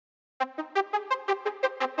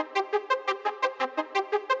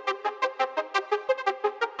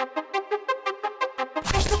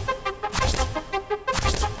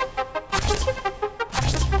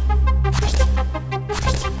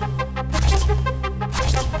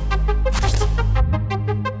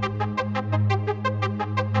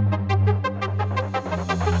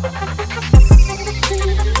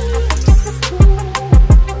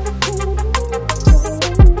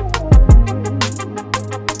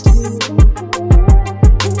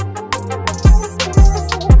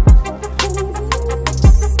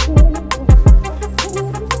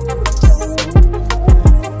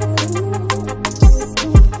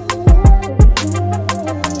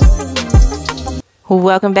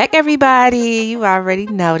Welcome back, everybody. You already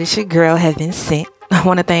know this your girl has been sent. I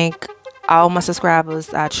want to thank all my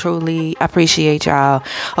subscribers. I truly appreciate y'all.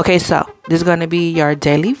 Okay, so this is going to be your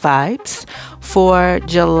daily vibes for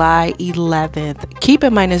July 11th. Keep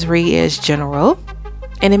in mind this read is general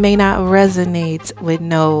and it may not resonate with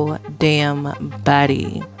no damn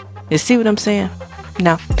body. You see what I'm saying?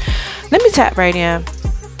 No. Let me tap right in,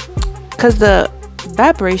 because the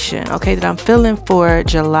vibration, okay, that I'm feeling for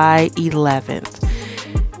July 11th,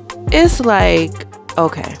 it's like,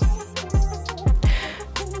 okay,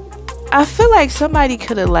 I feel like somebody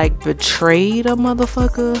could have like betrayed a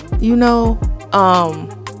motherfucker, you know.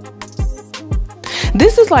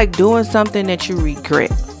 This is like doing something that you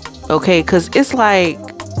regret, okay? Because it's like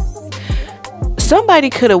somebody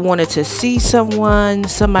could have wanted to see someone,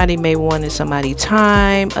 somebody may wanted somebody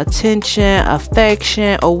time, attention,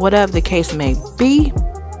 affection, or whatever the case may be,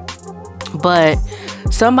 but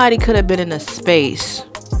somebody could have been in a space,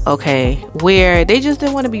 okay, where they just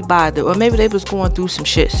didn't want to be bothered, or maybe they was going through some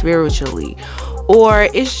shit spiritually, or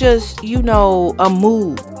it's just, you know, a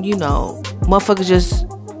mood, you know, motherfuckers just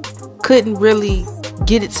couldn't really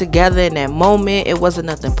get it together in that moment. It wasn't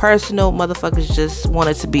nothing personal, motherfuckers just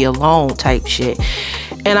wanted to be alone type shit.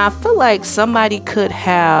 And I feel like somebody could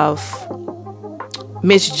have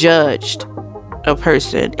misjudged a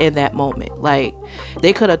person in that moment. Like,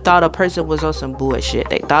 they could have thought a person was on some bullshit,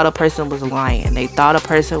 they thought a person was lying, they thought a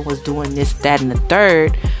person was doing this, that, and the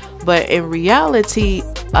third. But in reality,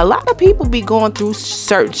 a lot of people be going through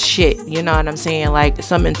certain shit, you know what I'm saying, like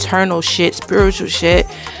some internal shit, spiritual shit,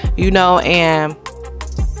 you know. And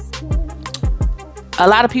a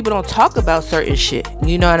lot of people don't talk about certain shit,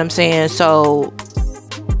 you know what I'm saying. So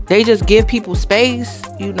they just give people space,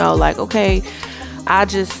 you know, like, okay, I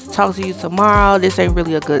just talk to you tomorrow, this ain't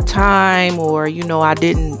really a good time, or, you know, I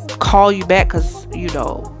didn't call you back because, you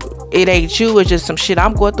know, it ain't you, it's just some shit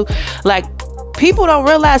I'm going through. Like, people don't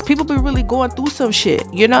realize people be really going through some shit,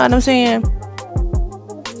 you know what I'm saying.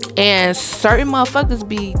 And certain motherfuckers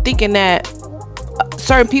be thinking that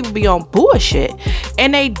certain people be on bullshit,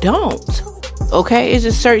 and they don't, okay. It's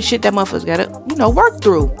just certain shit that motherfuckers gotta, you know, work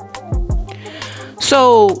through.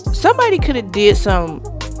 So somebody could have did some,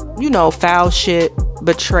 you know, foul shit,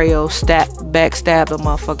 betrayal, backstab a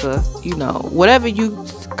motherfucker, you know, whatever you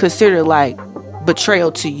consider like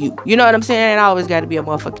betrayal to you, you know what I'm saying. It always got to be a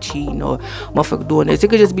motherfucker cheating or motherfucker doing this. It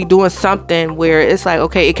could just be doing something where it's like,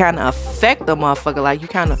 okay, it kind of affect the motherfucker, like you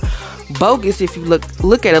kind of bogus if you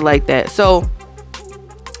look at it like that. So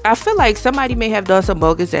I feel like somebody may have done some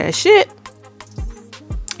bogus ass shit,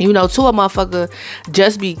 you know, to a motherfucker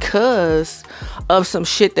just because of some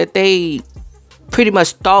shit that they pretty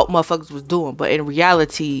much thought motherfuckers was doing, but in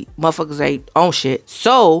reality motherfuckers ain't on shit.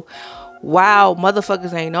 So while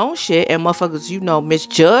motherfuckers ain't on shit and motherfuckers, you know,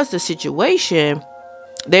 misjudge the situation,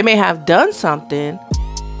 they may have done something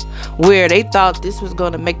where they thought this was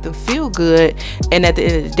going to make them feel good, and at the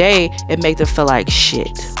end of the day it made them feel like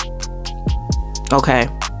shit. Okay,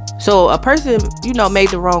 so a person, you know, made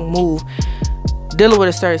the wrong move dealing with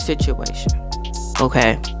a certain situation.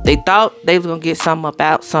 Okay, they thought they was gonna get something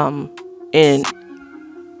about something, and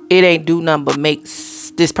it ain't do nothing but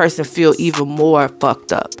makes this person feel even more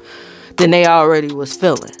fucked up than they already was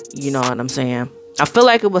feeling, you know what I'm saying. I feel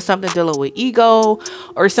like it was something dealing with ego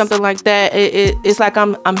or something like that. It's like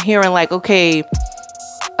I'm hearing like, okay,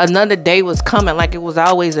 another day was coming, like it was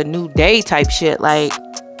always a new day type shit. Like,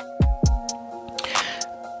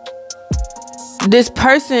 this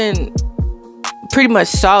person pretty much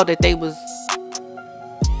saw that they was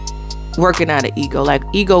working out of ego, like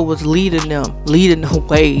ego was leading the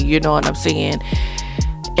way, you know what I'm saying.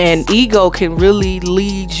 And ego can really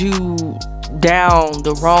lead you down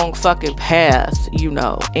the wrong fucking path, you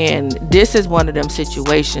know. And this is one of them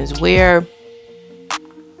situations where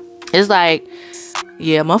it's like,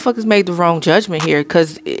 yeah, motherfuckers made the wrong judgment here,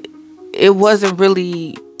 because it wasn't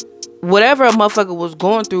really whatever a motherfucker was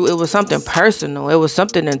going through, it was something personal. It was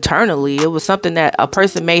something internally. It was something that a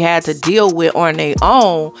person may have to deal with on their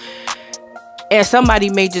own. And somebody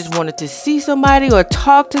may just wanted to see somebody or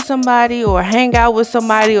talk to somebody or hang out with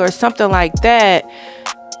somebody or something like that.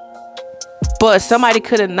 But somebody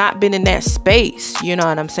could have not been in that space. You know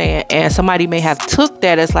what I'm saying? And somebody may have took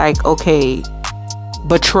that as like, okay,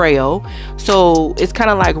 betrayal. So it's kind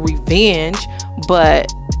of like revenge. But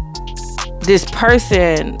this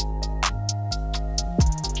person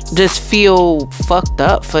just feel fucked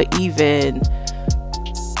up for even...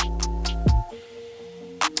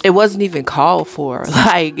 It wasn't even called for.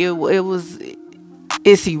 Like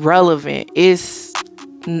it's irrelevant. It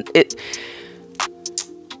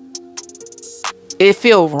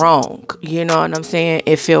feel wrong. You know what I'm saying?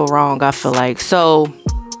 It feel wrong, I feel like. So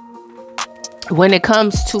when it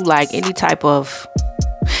comes to like any type of,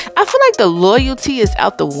 I feel like the loyalty is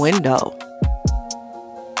out the window.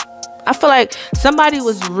 I feel like somebody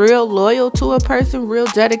was real loyal to a person, real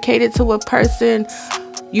dedicated to a person,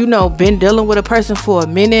 you know, been dealing with a person for a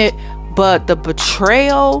minute, but the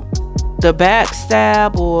betrayal, the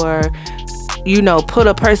backstab, or, you know, put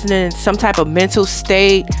a person in some type of mental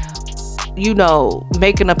state, you know,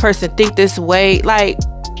 making a person think this way, like,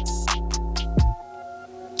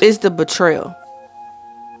 it's the betrayal.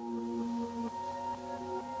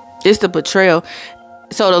 It's the betrayal.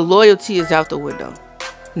 So the loyalty is out the window.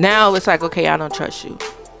 Now it's like, okay, I don't trust you.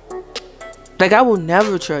 Like, I will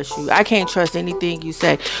never trust you. I can't trust anything you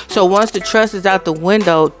say. So once the trust is out the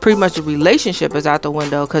window, pretty much the relationship is out the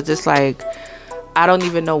window, because it's like, I don't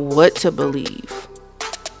even know what to believe.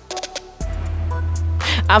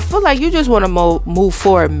 I feel like you just want to move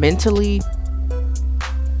forward mentally,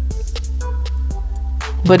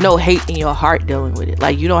 but no hate in your heart dealing with it.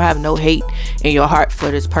 Like, you don't have no hate in your heart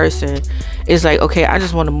for this person. It's like, okay, I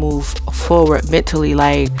just want to move forward mentally.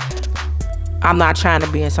 Like, I'm not trying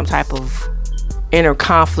to be in some type of inner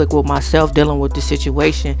conflict with myself dealing with the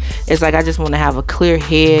situation. It's like, I just want to have a clear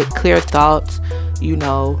head, clear thoughts, you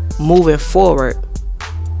know, moving forward.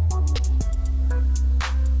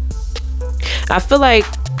 I feel like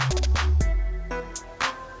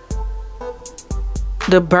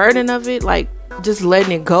the burden of it, like just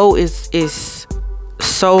letting it go, is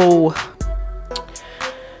so,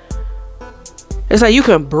 it's like you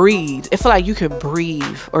can breathe. I feel like you can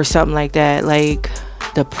breathe or something like that. Like,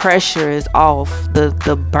 the pressure is off,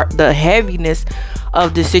 the heaviness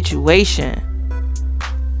of the situation.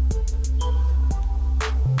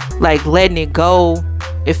 Like, letting it go,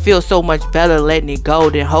 it feels so much better letting it go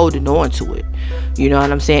than holding on to it. You know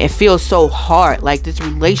what I'm saying? It feels so hard. Like, this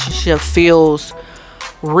relationship feels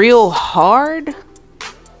real hard.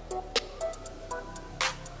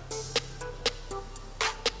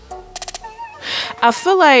 I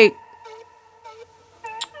feel like,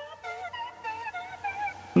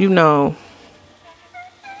 you know,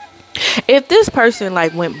 if this person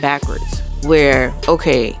like went backwards, where,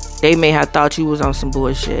 okay, they may have thought you was on some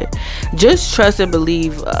bullshit, just trust and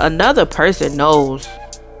believe another person knows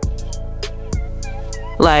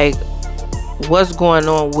like what's going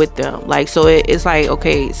on with them. Like, so it's like,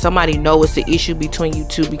 okay, somebody know it's the issue between you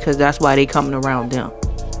two, because that's why they coming around them.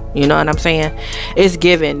 You know what I'm saying? It's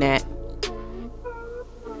given that.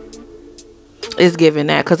 It's given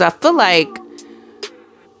that, because I feel like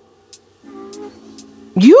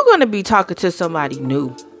you're going to be talking to somebody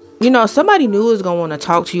new. You know, somebody new is going to want to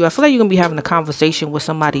talk to you. I feel like you're going to be having a conversation with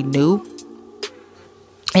somebody new.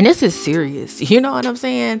 And this is serious. You know what I'm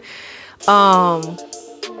saying?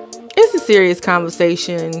 It's a serious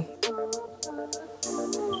conversation.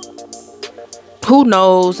 Who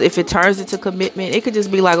knows if it turns into commitment? It could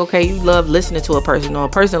just be like, okay, you love listening to a person, or a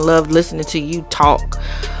person loved listening to you talk,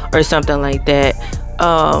 or something like that.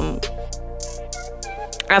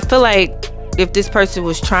 I feel like if this person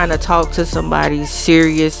was trying to talk to somebody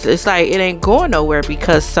serious, it's like it ain't going nowhere,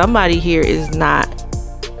 because somebody here is not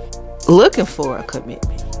looking for a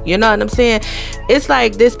commitment. You know what I'm saying? It's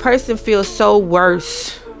like this person feels so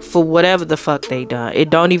worse for whatever the fuck they done. It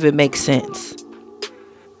don't even make sense.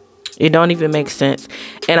 It don't even make sense.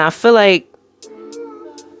 And I feel like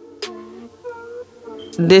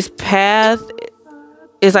this path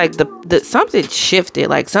is like the something shifted,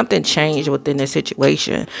 like something changed within this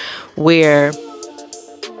situation, where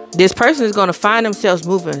this person is going to find themselves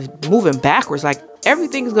moving backwards. Like,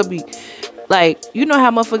 everything is going to be like, you know how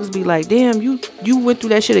motherfuckers be like, damn, you went through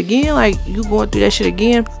that shit again? Like, you going through that shit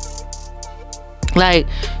again? Like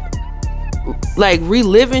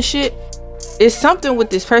reliving shit. It's something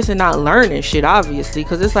with this person not learning shit, obviously,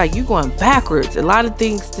 because it's like you going backwards. A lot of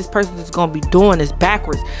things this person is going to be doing is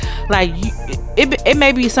backwards. Like, it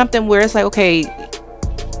may be something where it's like, okay,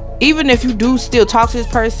 even if you do still talk to this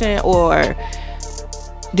person, or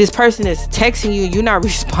this person is texting you, you're not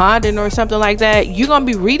responding or something like that, you're gonna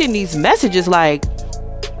be reading these messages like,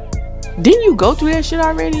 didn't you go through that shit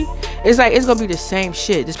already? It's like, it's gonna be the same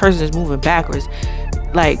shit. This person is moving backwards,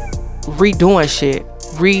 like redoing shit,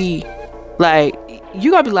 like,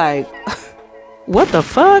 you gotta be like, what the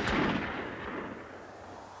fuck?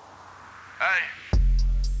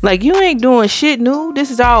 Like, you ain't doing shit new. This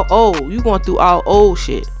is all old. You going through all old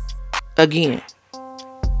shit again.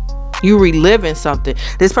 You reliving something.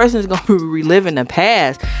 This person is gonna be reliving the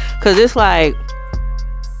past, because it's like,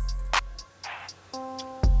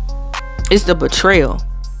 it's the betrayal.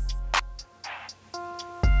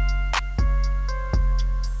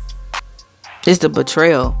 It's the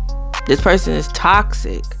betrayal. This person is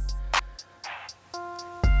toxic.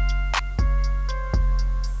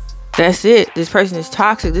 That's it. This person is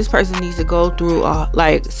toxic. This person needs to go through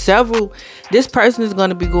like several. This person is going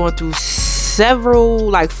to be going through several,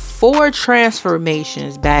 like 4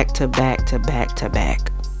 transformations back to back to back to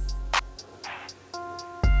back.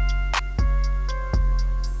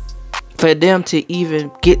 For them to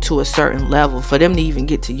even get to a certain level, for them to even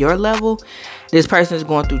get to your level, this person is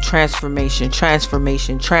going through transformation,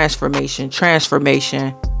 transformation, transformation,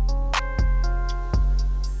 transformation.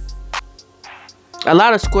 A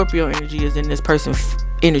lot of Scorpio energy is in this person's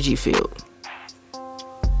energy field.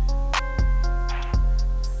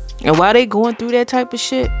 And while they going through that type of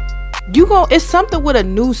shit, it's something with a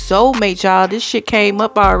new soulmate, y'all. This shit came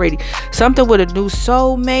up already. Something with a new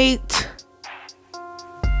soulmate.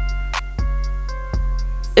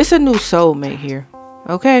 It's a new soulmate here.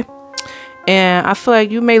 Okay? And I feel like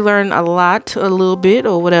you may learn a little bit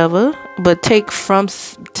or whatever, but take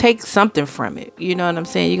something from it. You know what I'm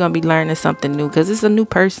saying? You're going to be learning something new, because it's a new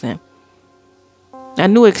person, a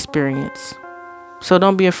new experience. So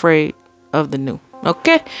don't be afraid of the new.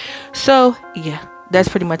 Okay? So, yeah, that's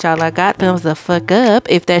pretty much all I got. Thumbs the fuck up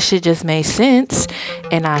if that shit just made sense.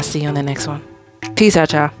 And I'll see you on the next one. Peace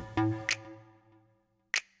out, y'all.